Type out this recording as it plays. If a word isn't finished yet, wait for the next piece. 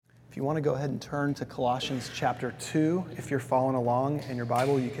If you want to go ahead and turn to Colossians chapter 2, if you're following along in your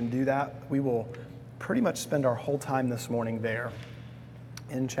Bible, you can do that. We will pretty much spend our whole time this morning there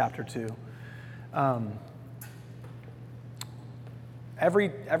in chapter 2.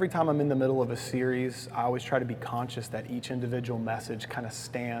 Every time I'm in the middle of a series, I always try to be conscious that each individual message kind of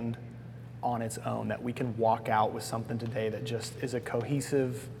stand on its own, that we can walk out with something today that just is a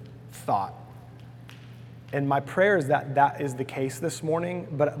cohesive thought. And my prayer is that that is the case this morning,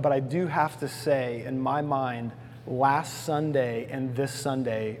 but I do have to say, in my mind, last Sunday and this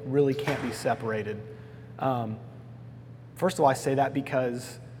Sunday really can't be separated. First of all, I say that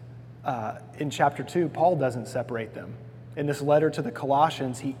because in chapter 2, Paul doesn't separate them. In this letter to the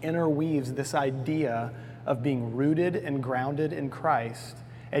Colossians, he interweaves this idea of being rooted and grounded in Christ,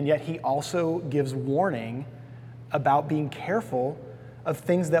 and yet he also gives warning about being careful of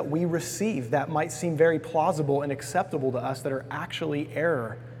things that we receive that might seem very plausible and acceptable to us that are actually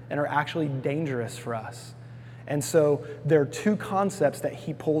error and are actually dangerous for us. And so there are two concepts that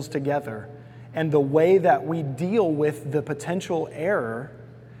he pulls together. And the way that we deal with the potential error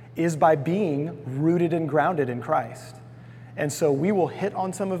is by being rooted and grounded in Christ. And so we will hit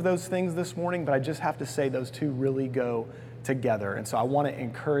on some of those things this morning, but I just have to say those two really go together. And so I want to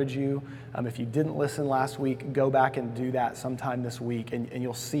encourage you, if you didn't listen last week, go back and do that sometime this week, and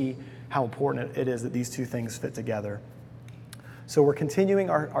you'll see how important it is that these two things fit together. So we're continuing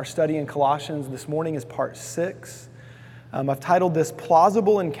our study in Colossians. This morning is part 6. I've titled this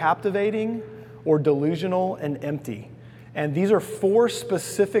Plausible and Captivating, or Delusional and Empty. And these are 4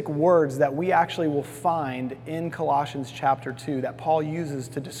 specific words that we actually will find in Colossians chapter 2 that Paul uses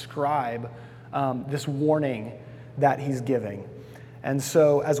to describe this warning that he's giving. And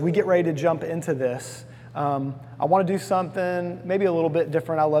so as we get ready to jump into this, I want to do something maybe a little bit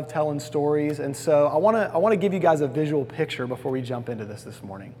different. I love telling stories. And so I want to give you guys a visual picture before we jump into this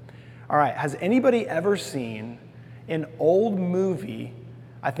morning. All right, has anybody ever seen an old movie?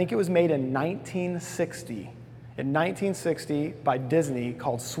 I think it was made in 1960. In 1960 by Disney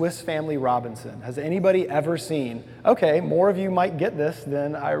called Swiss Family Robinson. Has anybody ever seen? Okay, more of you might get this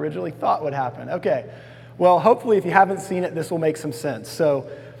than I originally thought would happen. Okay. Well, hopefully, if you haven't seen it, this will make some sense.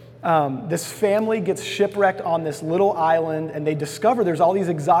 So this family gets shipwrecked on this little island, and they discover there's all these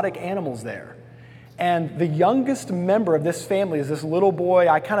exotic animals there. And the youngest member of this family is this little boy.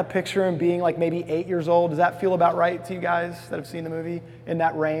 I kind of picture him being like maybe 8 years old. Does that feel about right to you guys that have seen the movie? In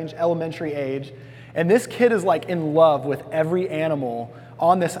that range, elementary age. And this kid is like in love with every animal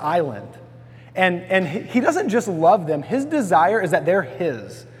on this island. And he doesn't just love them. His desire is that they're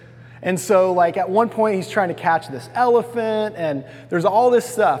his. And so, like, at one point, he's trying to catch this elephant, and there's all this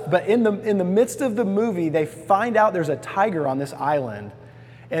stuff. But in the midst of the movie, they find out there's a tiger on this island,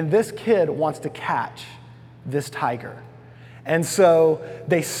 and this kid wants to catch this tiger. And so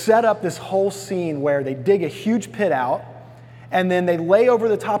they set up this whole scene where they dig a huge pit out, and then they lay over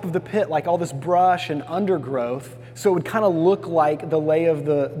the top of the pit, like, all this brush and undergrowth, so it would kind of look like the lay of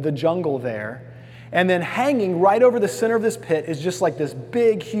the jungle there. And then hanging right over the center of this pit is just like this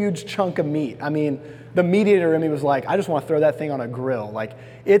big, huge chunk of meat. I mean, the meat eater in me was like, I just want to throw that thing on a grill. Like,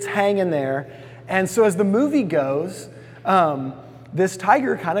 it's hanging there. And so as the movie goes, this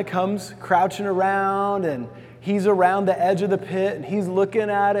tiger kind of comes crouching around, and he's around the edge of the pit, and he's looking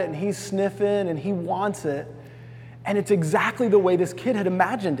at it, and he's sniffing, and he wants it. And it's exactly the way this kid had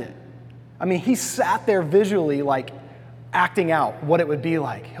imagined it. I mean, he sat there visually, like, acting out what it would be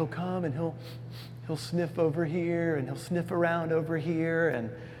like. He'll come, and he'll sniff over here, and he'll sniff around over here. And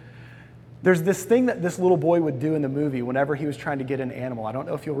there's this thing that this little boy would do in the movie whenever he was trying to get an animal. I don't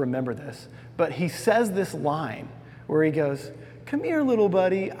know if you'll remember this, but he says this line where he goes, "Come here, little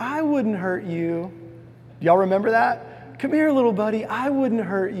buddy, I wouldn't hurt you." Y'all remember that? "Come here, little buddy, I wouldn't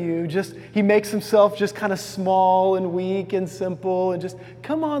hurt you." He makes himself just kind of small and weak and simple, and just,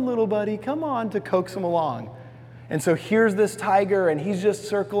 "Come on, little buddy, come on," to coax him along. And so here's this tiger, and he's just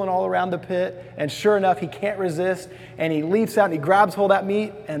circling all around the pit, and sure enough, he can't resist, and he leaps out, and he grabs hold of that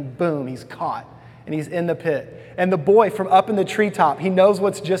meat, and boom, he's caught, and he's in the pit. And the boy from up in the treetop, he knows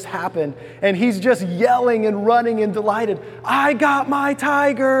what's just happened, and he's just yelling and running and delighted, "I got my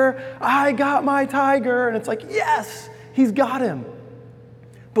tiger! I got my tiger!" And it's like, yes, he's got him.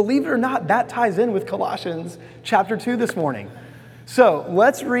 Believe it or not, that ties in with Colossians chapter 2 this morning. So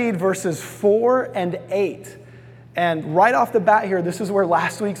let's read verses 4 and 8. And right off the bat here, this is where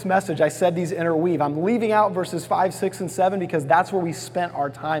last week's message, I said these interweave. I'm leaving out verses 5, 6, and 7 because that's where we spent our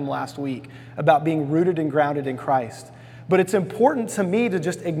time last week, about being rooted and grounded in Christ. But it's important to me to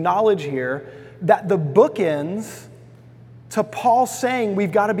just acknowledge here that the bookends to Paul saying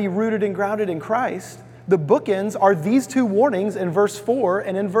we've got to be rooted and grounded in Christ, the bookends are these two warnings in verse 4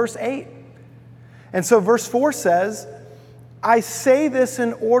 and in verse 8. And so verse 4 says, I say this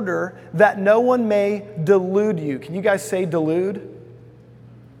in order that no one may delude you. Can you guys say delude?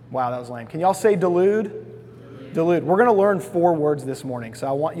 Wow, that was lame. Can y'all say delude? Delude. We're going to learn 4 words this morning, so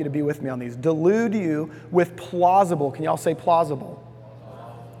I want you to be with me on these. Delude you with plausible. Can y'all say plausible?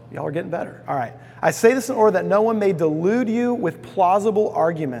 Y'all are getting better. All right. I say this in order that no one may delude you with plausible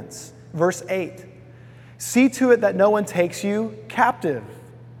arguments. Verse 8. See to it that no one takes you captive.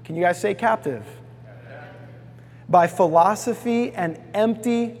 Can you guys say captive? By philosophy and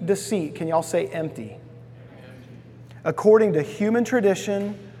empty deceit. Can y'all say empty? According to human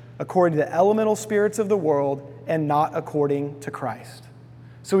tradition, according to the elemental spirits of the world, and not according to Christ.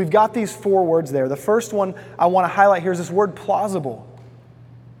 So we've got these 4 words there. The first one I want to highlight here is this word plausible.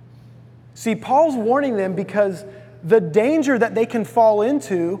 See, Paul's warning them because the danger that they can fall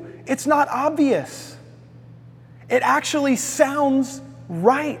into, it's not obvious. It actually sounds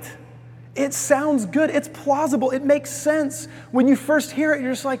right. It sounds good. It's plausible. It makes sense. When you first hear it,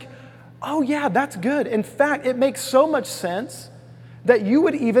 you're just like, oh yeah, that's good. In fact, it makes so much sense that you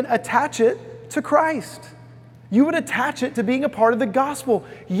would even attach it to Christ. You would attach it to being a part of the gospel.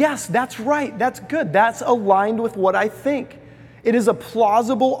 Yes, that's right. That's good. That's aligned with what I think. It is a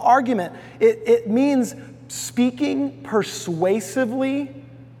plausible argument. It means speaking persuasively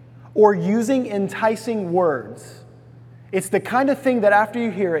or using enticing words. It's the kind of thing that after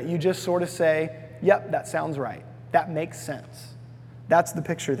you hear it, you just sort of say, yep, that sounds right. That makes sense. That's the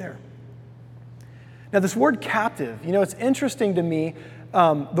picture there. Now, this word captive, it's interesting to me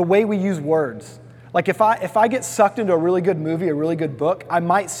the way we use words. Like if I get sucked into a really good movie, a really good book, I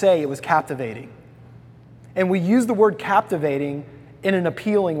might say it was captivating. And we use the word captivating in an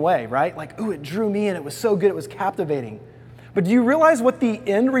appealing way, right? Like, ooh, it drew me in. It was so good. It was captivating. But do you realize what the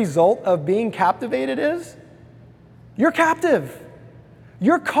end result of being captivated is? You're captive.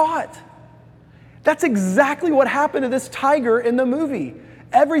 You're caught. That's exactly what happened to this tiger in the movie.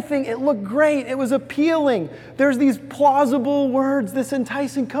 Everything, it looked great. It was appealing. There's these plausible words, this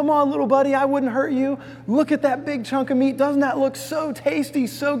enticing, come on, little buddy, I wouldn't hurt you. Look at that big chunk of meat. Doesn't that look so tasty,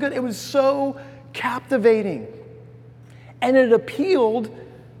 so good? It was so captivating. And it appealed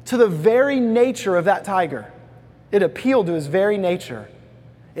to the very nature of that tiger. It appealed to his very nature.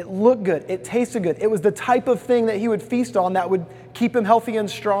 It looked good. It tasted good. It was the type of thing that he would feast on that would keep him healthy and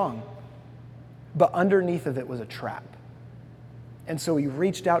strong. But underneath of it was a trap. And so he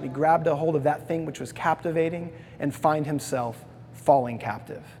reached out, he grabbed a hold of that thing which was captivating and find himself falling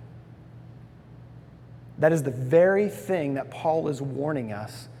captive. That is the very thing that Paul is warning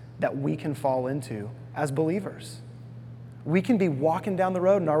us that we can fall into as believers. We can be walking down the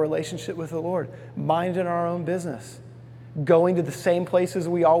road in our relationship with the Lord, minding our own business, going to the same places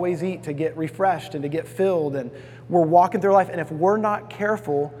we always eat to get refreshed and to get filled, and we're walking through life, and if we're not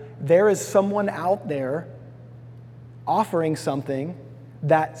careful, there is someone out there offering something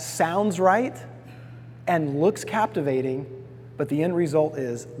that sounds right and looks captivating, but the end result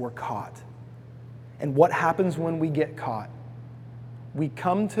is we're caught. And what happens when we get caught? We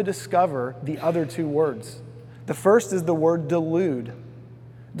come to discover the other 2 words. The first is the word delude.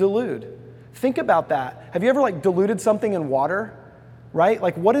 Delude. Think about that. Have you ever diluted something in water? Right?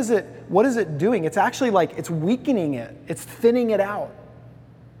 What is it doing? It's actually it's weakening it. It's thinning it out.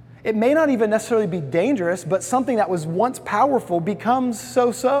 It may not even necessarily be dangerous, but something that was once powerful becomes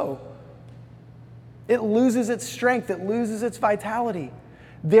so-so. It loses its strength. It loses its vitality.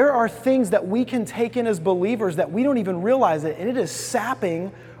 There are things that we can take in as believers that we don't even realize it, and it is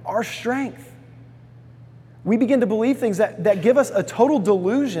sapping our strength. We begin to believe things that give us a total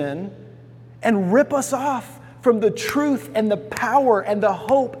delusion and rip us off from the truth and the power and the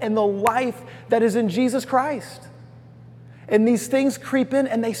hope and the life that is in Jesus Christ. And these things creep in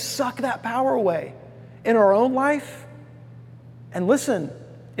and they suck that power away in our own life. And listen,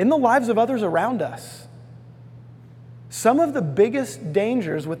 in the lives of others around us. Some of the biggest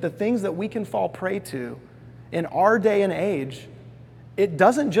dangers with the things that we can fall prey to in our day and age, it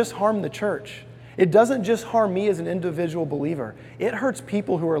doesn't just harm the church. It doesn't just harm me as an individual believer. It hurts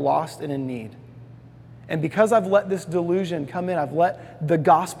people who are lost and in need. And because I've let this delusion come in, I've let the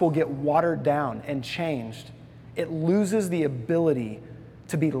gospel get watered down and changed, it loses the ability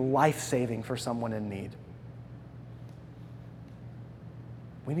to be life-saving for someone in need.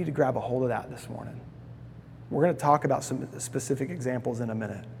 We need to grab a hold of that this morning. We're going to talk about some specific examples in a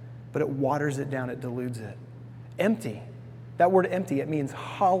minute, but it waters it down, it dilutes it. Empty. That word empty, it means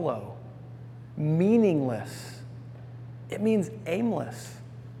hollow, meaningless. It means aimless.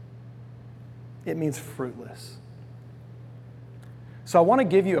 It means fruitless. So I want to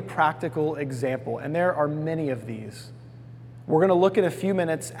give you a practical example, and there are many of these. We're going to look in a few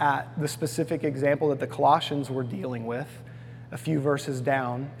minutes at the specific example that the Colossians were dealing with, a few verses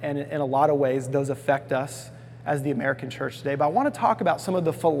down, and in a lot of ways, those affect us as the American church today. But I want to talk about some of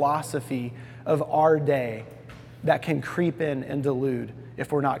the philosophy of our day that can creep in and delude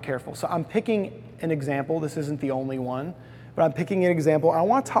if we're not careful. So I'm picking an example. This isn't the only one, but I'm picking an example. I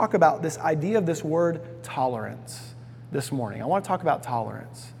want to talk about this idea of this word tolerance this morning. I want to talk about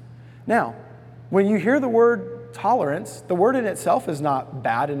tolerance. Now, when you hear the word tolerance, the word in itself is not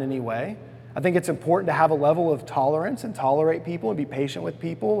bad in any way. I think it's important to have a level of tolerance and tolerate people and be patient with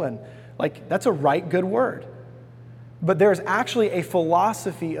people, and that's a right, good word. But there's actually a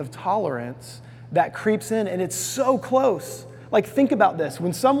philosophy of tolerance that creeps in, and it's so close. Think about this.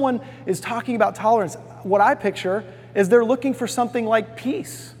 When someone is talking about tolerance, what I picture is they're looking for something like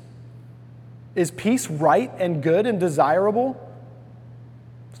peace. Is peace right and good and desirable?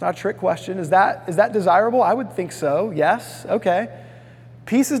 It's not a trick question. Is that desirable? I would think so. Yes. Okay.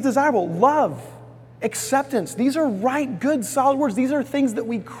 Peace is desirable. Love, acceptance. These are right, good, solid words. These are things that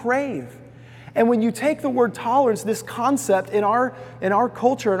we crave. And when you take the word tolerance, this concept in our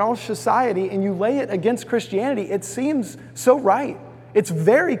culture, in our society, and you lay it against Christianity, it seems so right. It's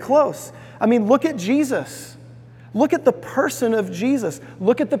very close. I mean, look at Jesus. Look at the person of Jesus.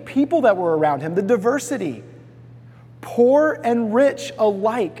 Look at the people that were around him, the diversity. Poor and rich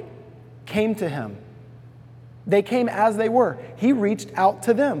alike came to him. They came as they were. He reached out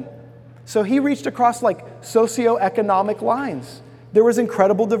to them. So he reached across socioeconomic lines. There was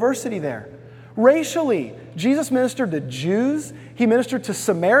incredible diversity there. Racially, Jesus ministered to Jews. He ministered to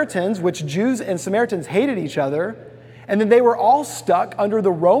Samaritans, which Jews and Samaritans hated each other. And then they were all stuck under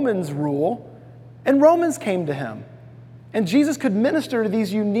the Romans' rule. And Romans came to him. And Jesus could minister to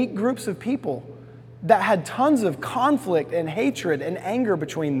these unique groups of people that had tons of conflict and hatred and anger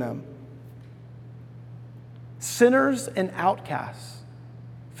between them. Sinners and outcasts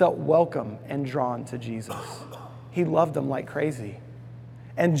felt welcome and drawn to Jesus. He loved them like crazy.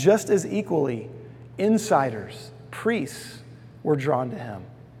 And just as equally, insiders, priests, were drawn to him.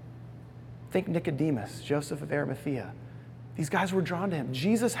 Think Nicodemus, Joseph of Arimathea. These guys were drawn to him.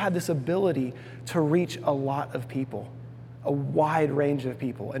 Jesus had this ability to reach a lot of people, a wide range of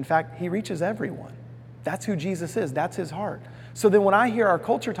people. In fact, he reaches everyone. That's who Jesus is. That's his heart. So then when I hear our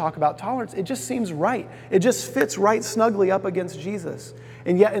culture talk about tolerance, it just seems right. It just fits right snugly up against Jesus.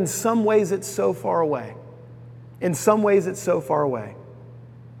 And yet in some ways it's so far away. In some ways it's so far away.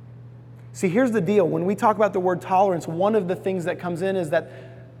 See, here's the deal. When we talk about the word tolerance, one of the things that comes in is that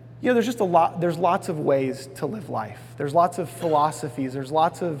there's lots of ways to live life. There's lots of philosophies. There's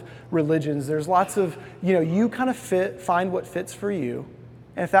lots of religions. There's lots of, you kind of find what fits for you.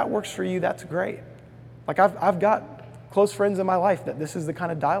 And if that works for you, that's great. I've got close friends in my life that this is the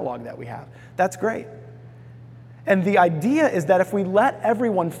kind of dialogue that we have. That's great. And the idea is that if we let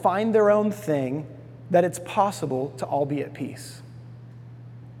everyone find their own thing, that it's possible to all be at peace.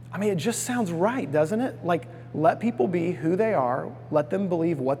 I mean, it just sounds right, doesn't it? Let people be who they are, let them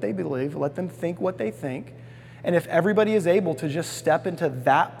believe what they believe, let them think what they think, and if everybody is able to just step into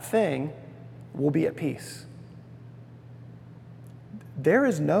that thing, we'll be at peace. There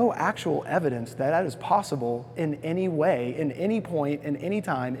is no actual evidence that that is possible in any way, in any point, in any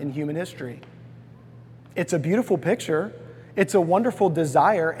time in human history. It's a beautiful picture, it's a wonderful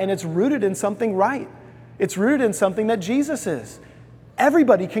desire, and it's rooted in something right. It's rooted in something that Jesus is.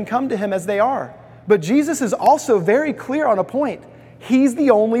 Everybody can come to him as they are. But Jesus is also very clear on a point. He's the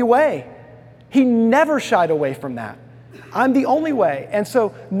only way. He never shied away from that. I'm the only way. And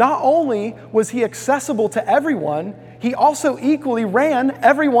so not only was he accessible to everyone, he also equally ran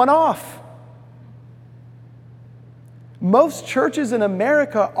everyone off. Most churches in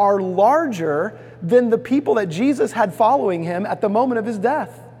America are larger than the people that Jesus had following him at the moment of his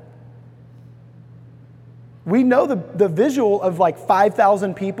death. We know the visual of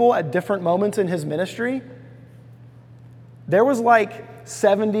 5,000 people at different moments in his ministry. There was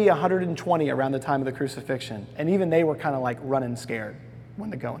 70, 120 around the time of the crucifixion. And even they were kind of running scared when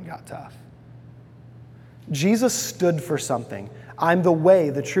the going got tough. Jesus stood for something. I'm the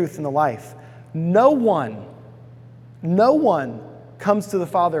way, the truth, and the life. No one comes to the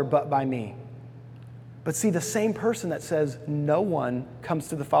Father but by me. But see, the same person that says no one comes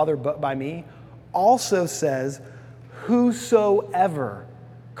to the Father but by me also says, whosoever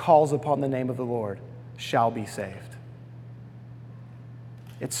calls upon the name of the Lord shall be saved.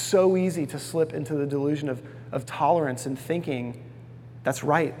 It's so easy to slip into the delusion of tolerance and thinking, that's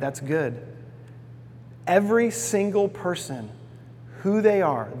right, that's good. Every single person who they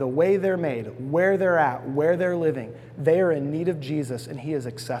are, the way they're made, where they're at, where they're living, they are in need of Jesus, and he is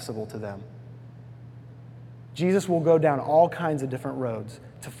accessible to them. Jesus will go down all kinds of different roads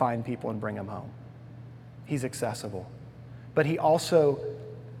to find people and bring them home. He's accessible. But he also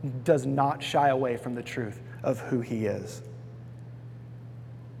does not shy away from the truth of who he is.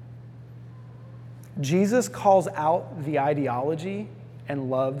 Jesus calls out the ideology and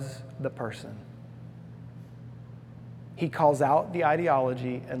loves the person. He calls out the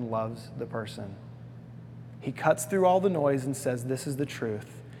ideology and loves the person. He cuts through all the noise and says, this is the truth.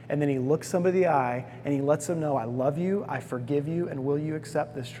 And then he looks somebody in the eye and he lets them know, I love you, I forgive you, and will you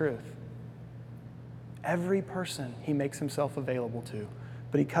accept this truth? Every person he makes himself available to,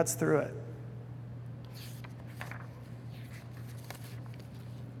 but he cuts through it.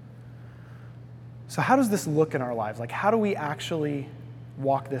 So how does this look in our lives? Like, how do we actually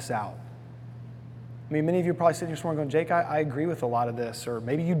walk this out? I mean, many of you are probably sitting here this morning going, Jake, I agree with a lot of this, or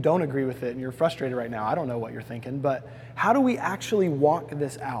maybe you don't agree with it and you're frustrated right now. I don't know what you're thinking, but how do we actually walk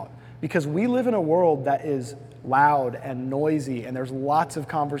this out? Because we live in a world that is loud and noisy, and there's lots of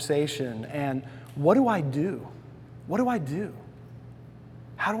conversation, and what do I do? What do I do?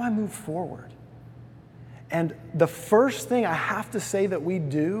 How do I move forward? And the first thing I have to say that we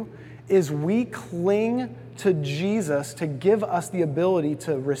do is we cling to Jesus to give us the ability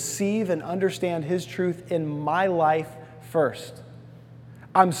to receive and understand his truth in my life first.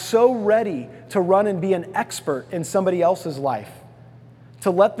 I'm so ready to run and be an expert in somebody else's life,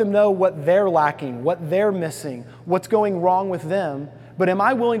 to let them know what they're lacking, what they're missing, what's going wrong with them. But am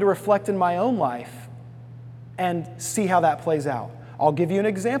I willing to reflect in my own life and see how that plays out? I'll give you an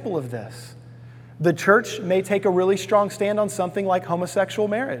example of this. The church may take a really strong stand on something like homosexual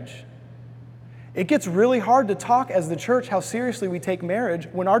marriage. It gets really hard to talk as the church how seriously we take marriage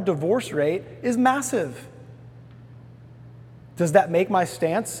when our divorce rate is massive. Does that make my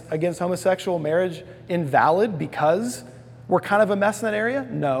stance against homosexual marriage invalid because we're kind of a mess in that area?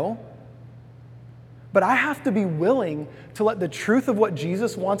 No. But I have to be willing to let the truth of what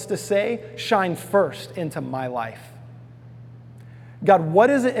Jesus wants to say shine first into my life. God, what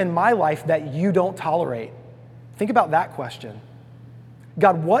is it in my life that you don't tolerate? Think about that question.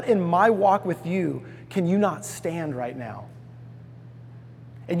 God, what in my walk with you can you not stand right now?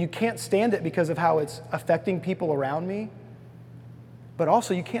 And you can't stand it because of how it's affecting people around me, but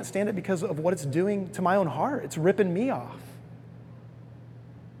also you can't stand it because of what it's doing to my own heart. It's ripping me off.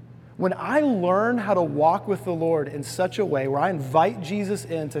 When I learn how to walk with the Lord in such a way where I invite Jesus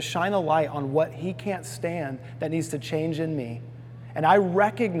in to shine a light on what he can't stand that needs to change in me, and I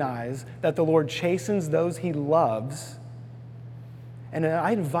recognize that the Lord chastens those he loves, and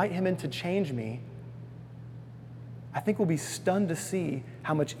I invite him in to change me, I think we'll be stunned to see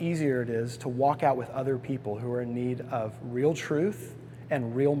how much easier it is to walk out with other people who are in need of real truth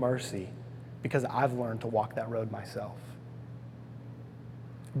and real mercy, because I've learned to walk that road myself.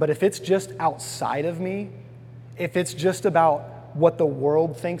 But if it's just outside of me, if it's just about what the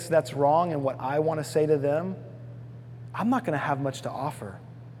world thinks that's wrong and what I want to say to them, I'm not going to have much to offer.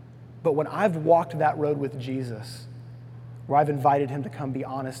 But when I've walked that road with Jesus, where I've invited him to come be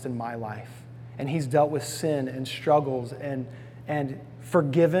honest in my life, and he's dealt with sin and struggles and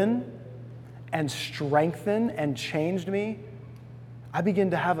forgiven and strengthened and changed me, I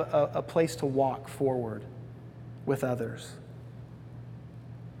begin to have a place to walk forward with others.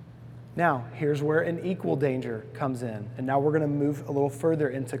 Now, here's where an equal danger comes in. And now we're going to move a little further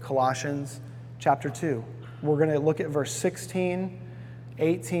into Colossians chapter 2. We're going to look at verse 16,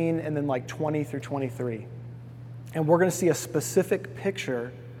 18, and then like 20 through 23. And we're going to see a specific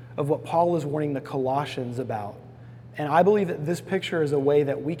picture of what Paul is warning the Colossians about. And I believe that this picture is a way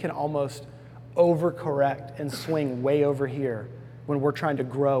that we can almost overcorrect and swing way over here when we're trying to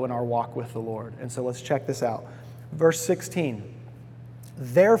grow in our walk with the Lord. And so let's check this out. Verse 16.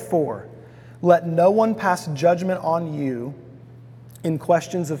 Therefore, let no one pass judgment on you in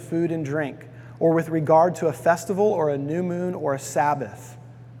questions of food and drink, or with regard to a festival or a new moon or a Sabbath.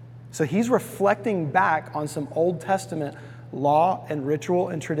 So he's reflecting back on some Old Testament law and ritual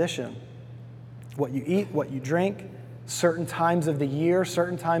and tradition. What you eat, what you drink, certain times of the year,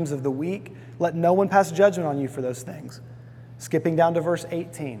 certain times of the week. Let no one pass judgment on you for those things. Skipping down to verse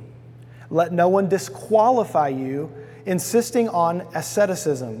 18. Let no one disqualify you, insisting on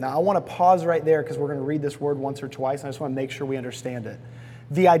asceticism. Now, I want to pause right there because we're going to read this word once or twice, and I just want to make sure we understand it.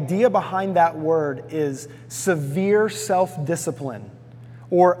 The idea behind that word is severe self-discipline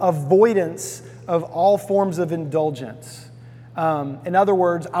or avoidance of all forms of indulgence. In other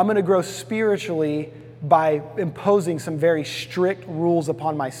words, I'm going to grow spiritually by imposing some very strict rules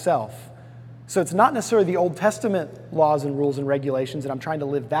upon myself. So it's not necessarily the Old Testament laws and rules and regulations and I'm trying to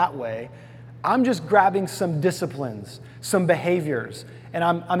live that way. I'm just grabbing some disciplines, some behaviors, and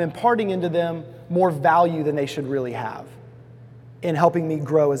I'm imparting into them more value than they should really have in helping me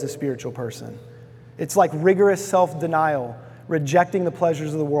grow as a spiritual person. It's like rigorous self-denial, rejecting the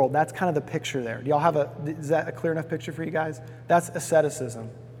pleasures of the world. That's kind of the picture there. Do y'all have is that a clear enough picture for you guys? That's asceticism.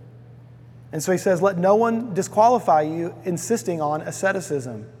 And so he says, let no one disqualify you insisting on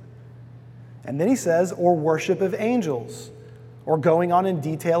asceticism. And then he says, or worship of angels, or going on in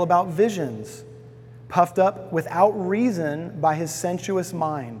detail about visions, puffed up without reason by his sensuous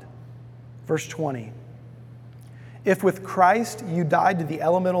mind. Verse 20. If with Christ you died to the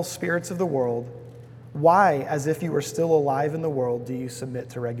elemental spirits of the world, why, as if you were still alive in the world, do you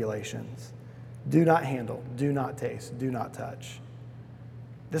submit to regulations? Do not handle, do not taste, do not touch.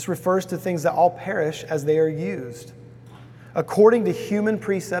 This refers to things that all perish as they are used. According to human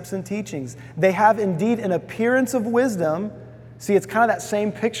precepts and teachings, they have indeed an appearance of wisdom. See, it's kind of that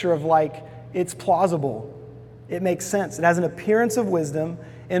same picture of like, it's plausible. It makes sense. It has an appearance of wisdom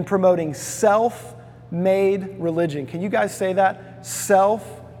in promoting self-made religion. Can you guys say that?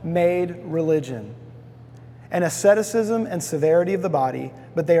 Self-made religion. And asceticism and severity of the body,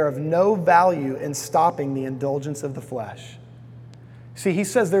 but they are of no value in stopping the indulgence of the flesh. See, he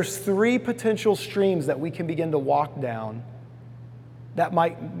says there's 3 potential streams that we can begin to walk down that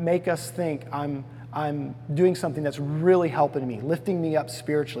might make us think I'm doing something that's really helping me, lifting me up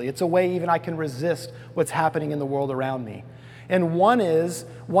spiritually. It's a way even I can resist what's happening in the world around me. And one is,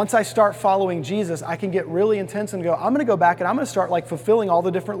 once I start following Jesus, I can get really intense and go, I'm going to go back and I'm going to start like fulfilling all the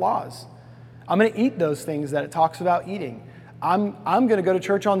different laws. I'm going to eat those things that it talks about eating. I'm going to go to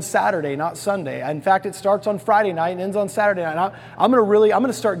church on Saturday, not Sunday. In fact, it starts on Friday night and ends on Saturday night. I'm going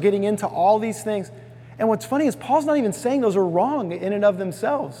to start getting into all these things. And what's funny is Paul's not even saying those are wrong in and of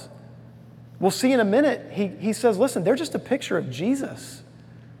themselves. We'll see in a minute, he says, listen, they're just a picture of Jesus.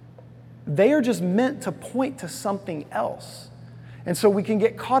 They are just meant to point to something else. And so we can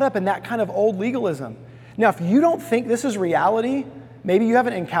get caught up in that kind of old legalism. Now, if you don't think this is reality, maybe you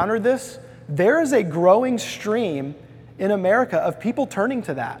haven't encountered this, there is a growing stream in America of people turning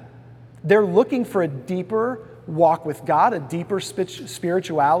to that. They're looking for a deeper walk with God, a deeper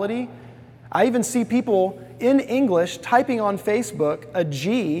spirituality. I even see people in English typing on Facebook a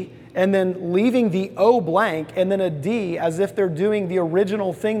G and then leaving the O blank and then a D as if they're doing the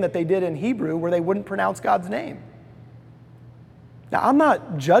original thing that they did in Hebrew where they wouldn't pronounce God's name. Now, I'm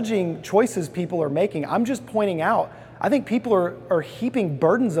not judging choices people are making. I'm just pointing out, I think people are heaping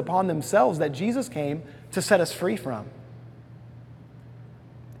burdens upon themselves that Jesus came to set us free from.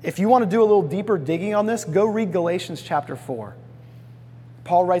 If you want to do a little deeper digging on this, go read Galatians chapter 4.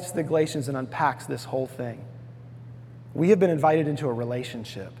 Paul writes to the Galatians and unpacks this whole thing. We have been invited into a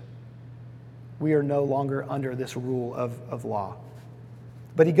relationship. We are no longer under this rule of law.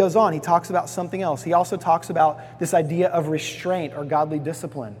 But he goes on, he talks about something else. He also talks about this idea of restraint or godly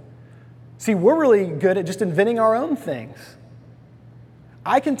discipline. See, we're really good at just inventing our own things.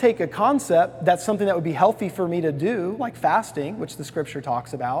 I can take a concept that's something that would be healthy for me to do, like fasting, which the scripture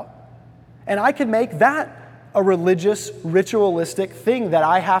talks about, and I can make that a religious, ritualistic thing that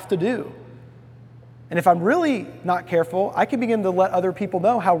I have to do. And if I'm really not careful, I can begin to let other people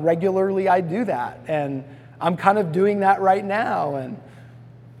know how regularly I do that. And I'm kind of doing that right now.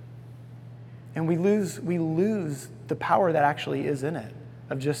 And we lose the power that actually is in it,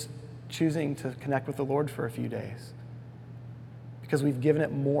 of just choosing to connect with the Lord for a few days. Because we've given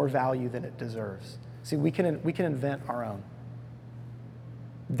it more value than it deserves. See, we can invent our own.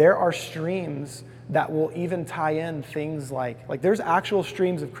 There are streams that will even tie in things like there's actual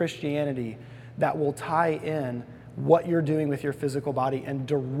streams of Christianity that will tie in what you're doing with your physical body and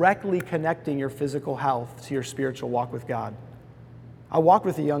directly connecting your physical health to your spiritual walk with God. I walked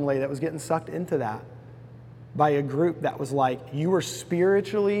with a young lady that was getting sucked into that by a group that was like, you were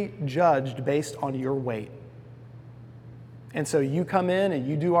spiritually judged based on your weight. And so you come in and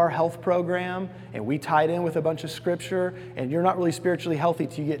you do our health program and we tie it in with a bunch of scripture and you're not really spiritually healthy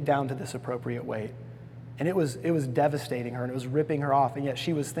till you get down to this appropriate weight. And it was devastating her and it was ripping her off. And yet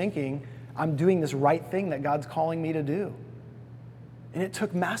she was thinking, I'm doing this right thing that God's calling me to do. And it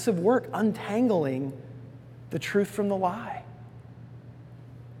took massive work untangling the truth from the lie.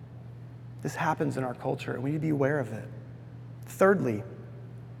 This happens in our culture and we need to be aware of it. Thirdly,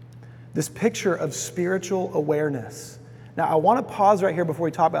 this picture of spiritual awareness. Now, I want to pause right here before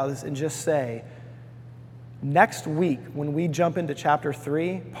we talk about this and just say, next week, when we jump into chapter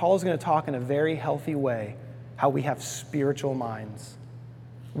 3, Paul is going to talk in a very healthy way how we have spiritual minds.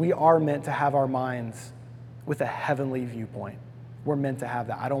 We are meant to have our minds with a heavenly viewpoint. We're meant to have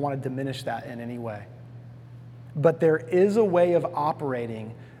that. I don't want to diminish that in any way. But there is a way of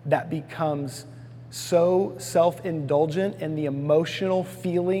operating that becomes so self-indulgent in the emotional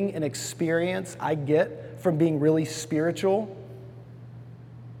feeling and experience I get from being really spiritual.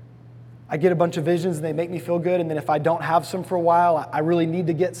 I get a bunch of visions and they make me feel good, and then if I don't have some for a while, I really need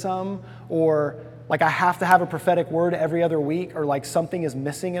to get some, or like I have to have a prophetic word every other week, or like something is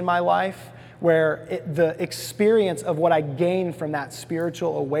missing in my life, where the experience of what I gain from that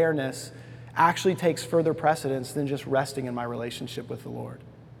spiritual awareness actually takes further precedence than just resting in my relationship with the Lord.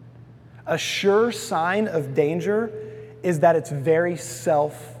 A sure sign of danger is that it's very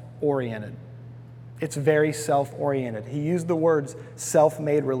self-oriented. It's very self-oriented. He used the words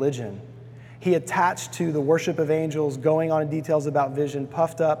self-made religion. He attached to the worship of angels, going on in details about vision,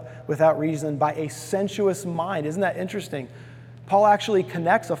 puffed up without reason by a sensuous mind. Isn't that interesting? Paul actually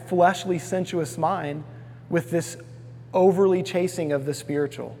connects a fleshly, sensuous mind with this overly chasing of the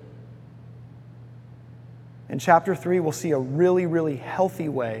spiritual. In chapter 3, we'll see a really, really healthy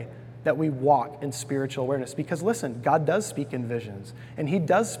way that we walk in spiritual awareness. Because listen, God does speak in visions, and He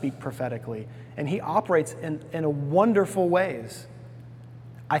does speak prophetically, and He operates in a wonderful ways.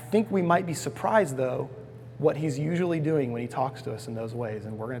 I think we might be surprised, though, what He's usually doing when He talks to us in those ways,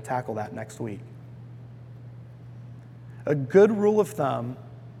 and we're going to tackle that next week. A good rule of thumb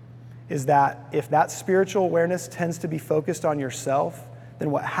is that if that spiritual awareness tends to be focused on yourself,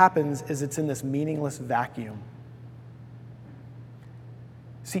 then what happens is it's in this meaningless vacuum.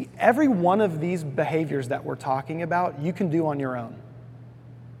 See, every one of these behaviors that we're talking about, you can do on your own.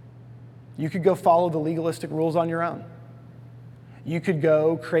 You could go follow the legalistic rules on your own. You could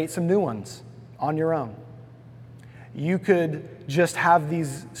go create some new ones on your own. You could just have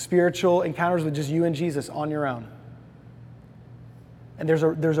these spiritual encounters with just you and Jesus on your own. And there's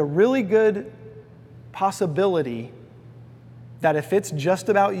a really good possibility that if it's just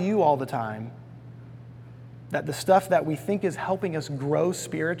about you all the time, that the stuff that we think is helping us grow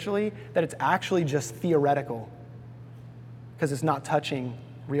spiritually, that it's actually just theoretical because it's not touching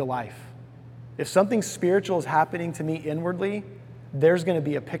real life. If something spiritual is happening to me inwardly, there's going to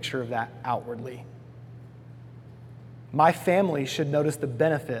be a picture of that outwardly. My family should notice the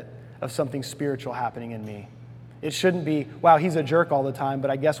benefit of something spiritual happening in me. It shouldn't be, wow, he's a jerk all the time,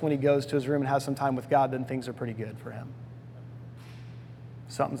 but I guess when he goes to his room and has some time with God, then things are pretty good for him.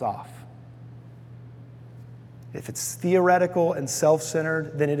 Something's off. If it's theoretical and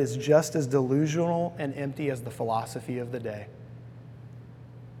self-centered, then it is just as delusional and empty as the philosophy of the day.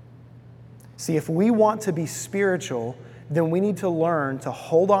 See, if we want to be spiritual, then we need to learn to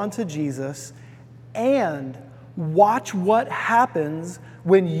hold on to Jesus and watch what happens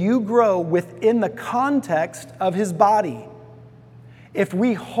when you grow within the context of His body. If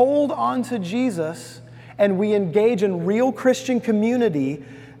we hold on to Jesus and we engage in real Christian community,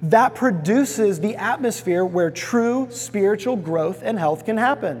 that produces the atmosphere where true spiritual growth and health can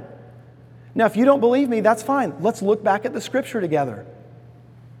happen. Now, if you don't believe me, that's fine. Let's look back at the scripture together.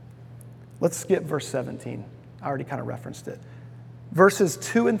 Let's skip verse 17. I already kind of referenced it. Verses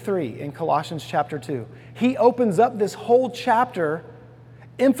 2 and 3 in Colossians chapter 2. He opens up this whole chapter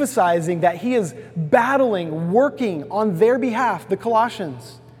emphasizing that he is battling, working on their behalf, the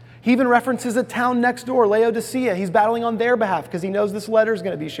Colossians. He even references a town next door, Laodicea. He's battling on their behalf because he knows this letter is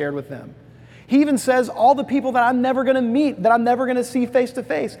going to be shared with them. He even says, all the people that I'm never going to meet, that I'm never going to see face to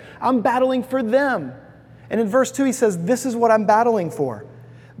face, I'm battling for them. And in verse 2, he says, this is what I'm battling for,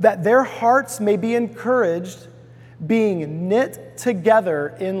 that their hearts may be encouraged, being knit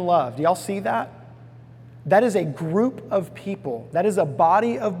together in love. Do y'all see that? That is a group of people. That is a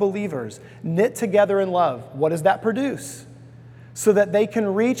body of believers knit together in love. What does that produce? So that they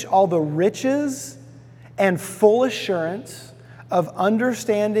can reach all the riches and full assurance of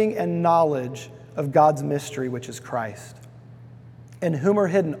understanding and knowledge of God's mystery, which is Christ, in whom are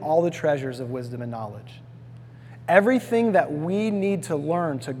hidden all the treasures of wisdom and knowledge. Everything that we need to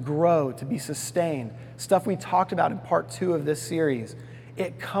learn, to grow, to be sustained, stuff we talked about in part 2 of this series,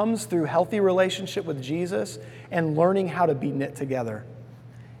 it comes through healthy relationship with Jesus and learning how to be knit together.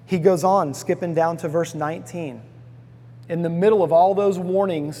 He goes on, skipping down to verse 19. In the middle of all those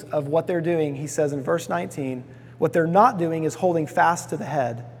warnings of what they're doing, he says in verse 19, what they're not doing is holding fast to the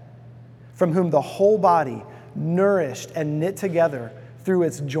head, from whom the whole body, nourished and knit together through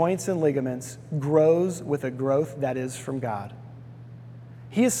its joints and ligaments, grows with a growth that is from God.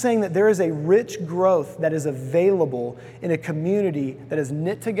 He is saying that there is a rich growth that is available in a community that is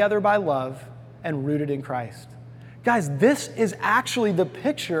knit together by love and rooted in Christ. Guys, this is actually the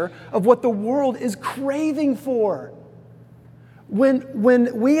picture of what the world is craving for.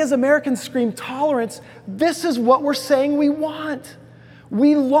 When we as Americans scream tolerance, this is what we're saying we want.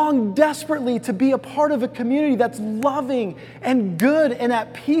 We long desperately to be a part of a community that's loving and good and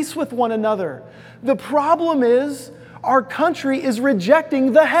at peace with one another. The problem is our country is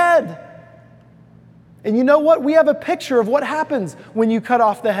rejecting the head. And you know what? We have a picture of what happens when you cut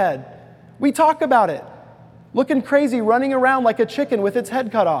off the head. We talk about it. Looking crazy, running around like a chicken with its head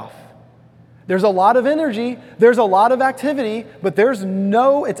cut off. There's a lot of energy, there's a lot of activity, but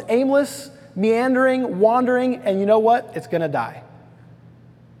it's aimless, meandering, wandering, and you know what? It's going to die.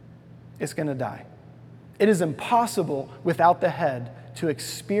 It's going to die. It is impossible without the head to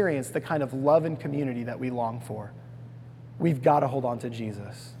experience the kind of love and community that we long for. We've got to hold on to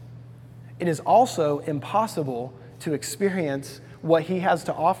Jesus. It is also impossible to experience what he has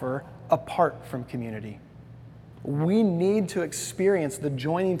to offer apart from community. We need to experience the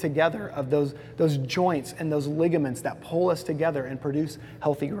joining together of those joints and those ligaments that pull us together and produce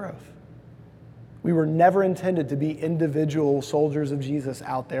healthy growth. We were never intended to be individual soldiers of Jesus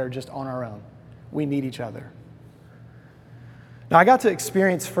out there just on our own. We need each other. Now, I got to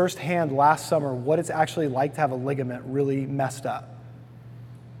experience firsthand last summer what it's actually like to have a ligament really messed up.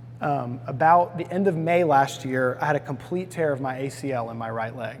 About the end of May last year, I had a complete tear of my ACL in my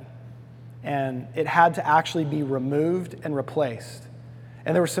right leg. And it had to actually be removed and replaced.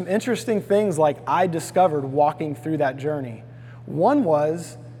 And there were some interesting things like I discovered walking through that journey. One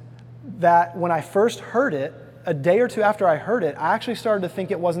was that when I first heard it, a day or two after I heard it, I actually started to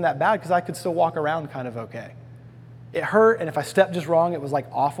think it wasn't that bad because I could still walk around kind of okay. It hurt, and if I stepped just wrong, it was like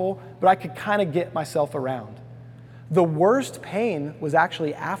awful, but I could kind of get myself around. The worst pain was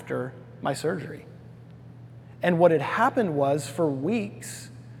actually after my surgery. And what had happened was for weeks,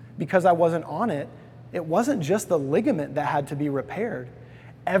 because I wasn't on it, it wasn't just the ligament that had to be repaired.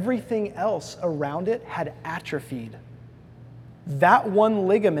 Everything else around it had atrophied. That one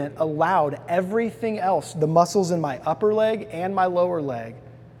ligament allowed everything else, the muscles in my upper leg and my lower leg,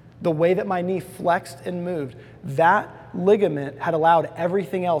 the way that my knee flexed and moved, that ligament had allowed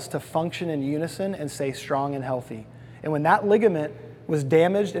everything else to function in unison and stay strong and healthy. And when that ligament was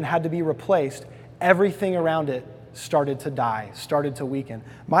damaged and had to be replaced, everything around it started to die, started to weaken.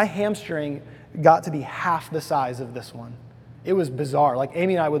 My hamstring got to be half the size of this one. It was bizarre. Like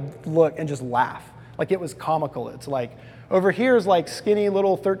Amy and I would look and just laugh. Like it was comical. It's like, over here is like skinny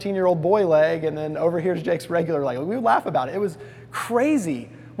little 13-year-old boy leg, and then over here's Jake's regular leg. We would laugh about it. It was crazy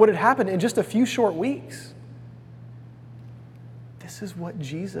what had happened in just a few short weeks. This is what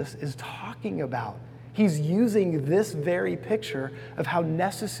Jesus is talking about. He's using this very picture of how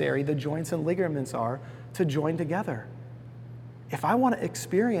necessary the joints and ligaments are to join together. If I want to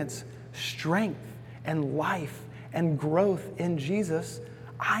experience strength and life and growth in Jesus,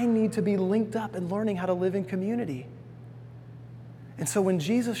 I need to be linked up and learning how to live in community. And so when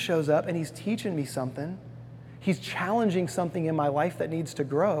Jesus shows up and he's teaching me something, he's challenging something in my life that needs to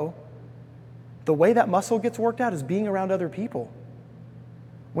grow, the way that muscle gets worked out is being around other people.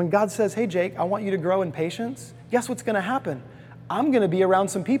 When God says, hey, Jake, I want you to grow in patience, guess what's going to happen? I'm going to be around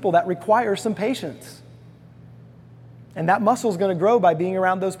some people that require some patience. And that muscle is going to grow by being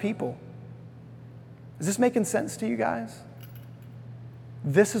around those people. Is this making sense to you guys?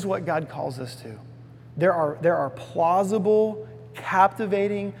 This is what God calls us to. There are plausible,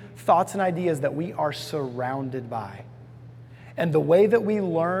 captivating thoughts and ideas that we are surrounded by. And the way that we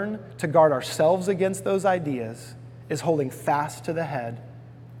learn to guard ourselves against those ideas is holding fast to the head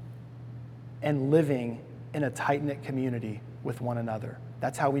and living in a tight-knit community with one another.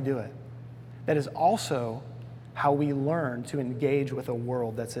 That's how we do it. That is also how we learn to engage with a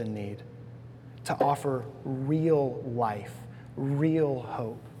world that's in need, to offer real life, real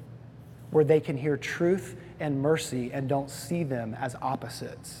hope, where they can hear truth and mercy and don't see them as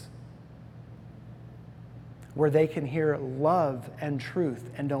opposites, where they can hear love and truth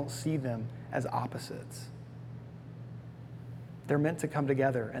and don't see them as opposites. They're meant to come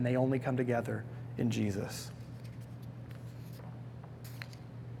together, and they only come together in Jesus.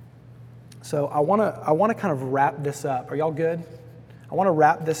 So I want to kind of wrap this up. Are y'all good? I want to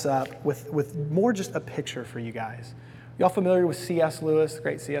wrap this up with more just a picture for you guys. Y'all familiar with C.S. Lewis, the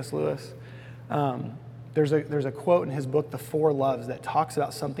great C.S. Lewis? There's a quote in his book, The Four Loves, that talks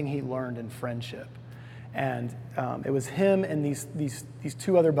about something he learned in friendship. And it was him and these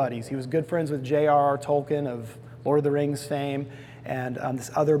two other buddies. He was good friends with J.R.R. Tolkien of Lord of the Rings fame, and this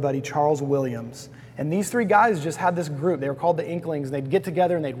other buddy, Charles Williams. And these three guys just had this group. They were called the Inklings, and they'd get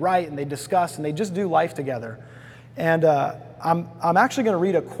together and they'd write and they'd discuss and they'd just do life together. And I'm actually going to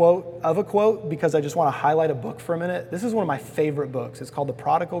read a quote because I just want to highlight a book for a minute. This is one of my favorite books. It's called The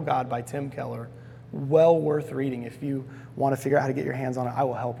Prodigal God by Tim Keller. Well worth reading. If you want to figure out how to get your hands on it, I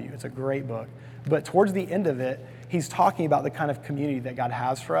will help you. It's a great book. But towards the end of it, he's talking about the kind of community that God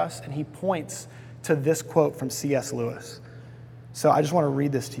has for us, and he points to this quote from C.S. Lewis. So I just want to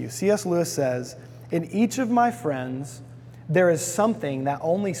read this to you. C.S. Lewis says, "In each of my friends, there is something that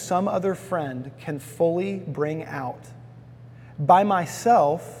only some other friend can fully bring out. By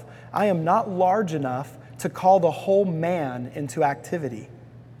myself, I am not large enough to call the whole man into activity.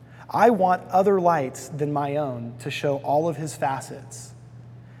 I want other lights than my own to show all of his facets.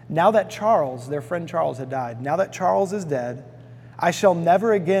 Now that Charles," their friend Charles had died, "now that Charles is dead, I shall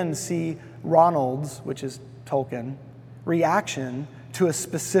never again see Ronald's," which is Tolkien, "reaction to a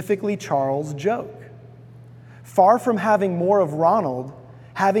specifically Charles joke. Far from having more of Ronald,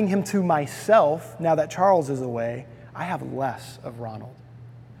 having him to myself, now that Charles is away, I have less of Ronald."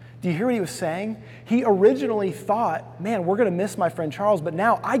 Do you hear what he was saying? He originally thought, man, we're going to miss my friend Charles, but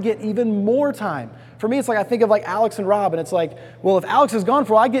now I get even more time. For me, it's like I think of like Alex and Rob, and it's like, well, if Alex is gone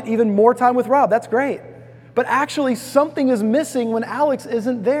for a while, I get even more time with Rob. That's great. But actually, something is missing when Alex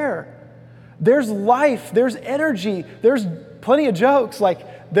isn't there. There's life, there's energy, there's plenty of jokes.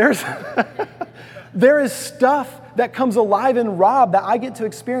 Like there is stuff that comes alive in Rob that I get to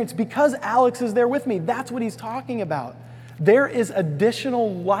experience because Alex is there with me. That's what he's talking about. There is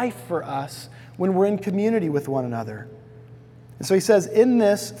additional life for us when we're in community with one another. And so he says, in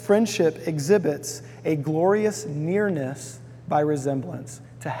this, friendship exhibits a glorious nearness by resemblance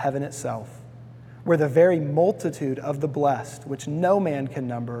to heaven itself, where the very multitude of the blessed, which no man can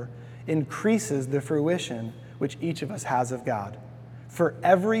number, increases the fruition which each of us has of God. For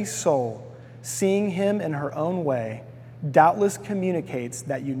every soul, seeing him in her own way, doubtless communicates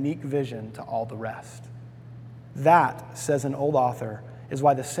that unique vision to all the rest. That, says an old author, is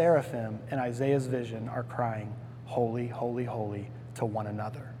why the seraphim in Isaiah's vision are crying, "Holy, holy, holy," to one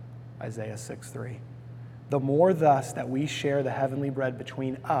another. Isaiah 6:3. The more thus that we share the heavenly bread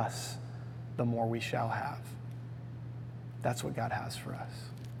between us, the more we shall have. That's what God has for us.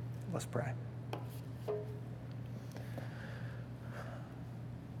 Let's pray.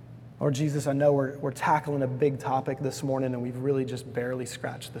 Lord Jesus, I know we're tackling a big topic this morning, and we've really just barely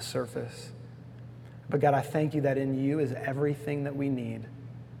scratched the surface. But God, I thank you that in you is everything that we need,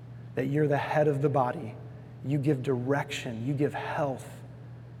 that you're the head of the body. You give direction, you give health.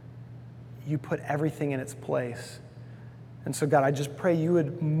 You put everything in its place. And so God, I just pray you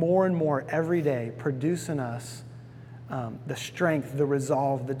would more and more every day produce in us the strength, the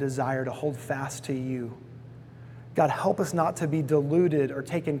resolve, the desire to hold fast to you. God, help us not to be deluded or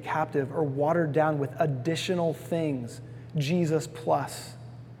taken captive or watered down with additional things, Jesus plus.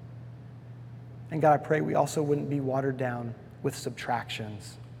 And God, I pray we also wouldn't be watered down with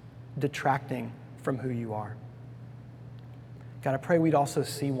subtractions, detracting from who you are. God, I pray we'd also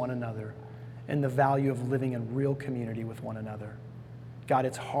see one another and the value of living in real community with one another. God,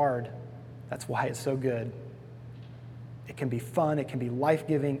 it's hard. That's why it's so good. It can be fun, it can be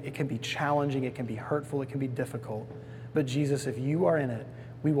life-giving, it can be challenging, it can be hurtful, it can be difficult. But Jesus, if you are in it,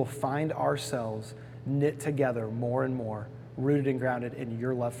 we will find ourselves knit together more and more, rooted and grounded in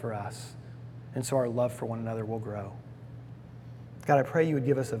your love for us. And so our love for one another will grow. God, I pray you would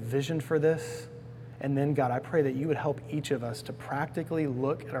give us a vision for this. And then, God, I pray that you would help each of us to practically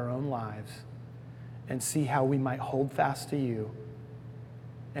look at our own lives and see how we might hold fast to you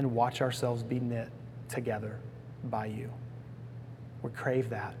and watch ourselves be knit together by you. We crave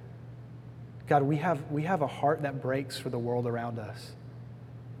that. God, we have a heart that breaks for the world around us.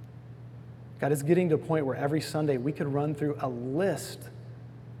 God, it's getting to a point where every Sunday we could run through a list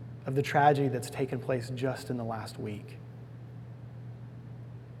of the tragedy that's taken place just in the last week.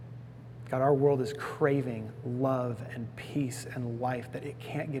 God, our world is craving love and peace and life that it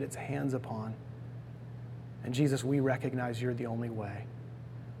can't get its hands upon. And Jesus, we recognize you're the only way.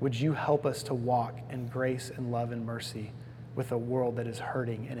 Would you help us to walk in grace and love and mercy with a world that is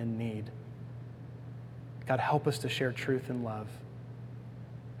hurting and in need? God, help us to share truth and love.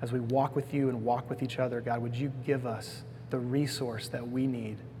 As we walk with you and walk with each other, God, would you give us the resource that we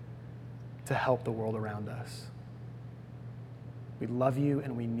need to help the world around us? We love you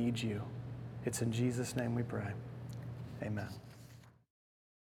and we need you. It's in Jesus' name we pray. Amen.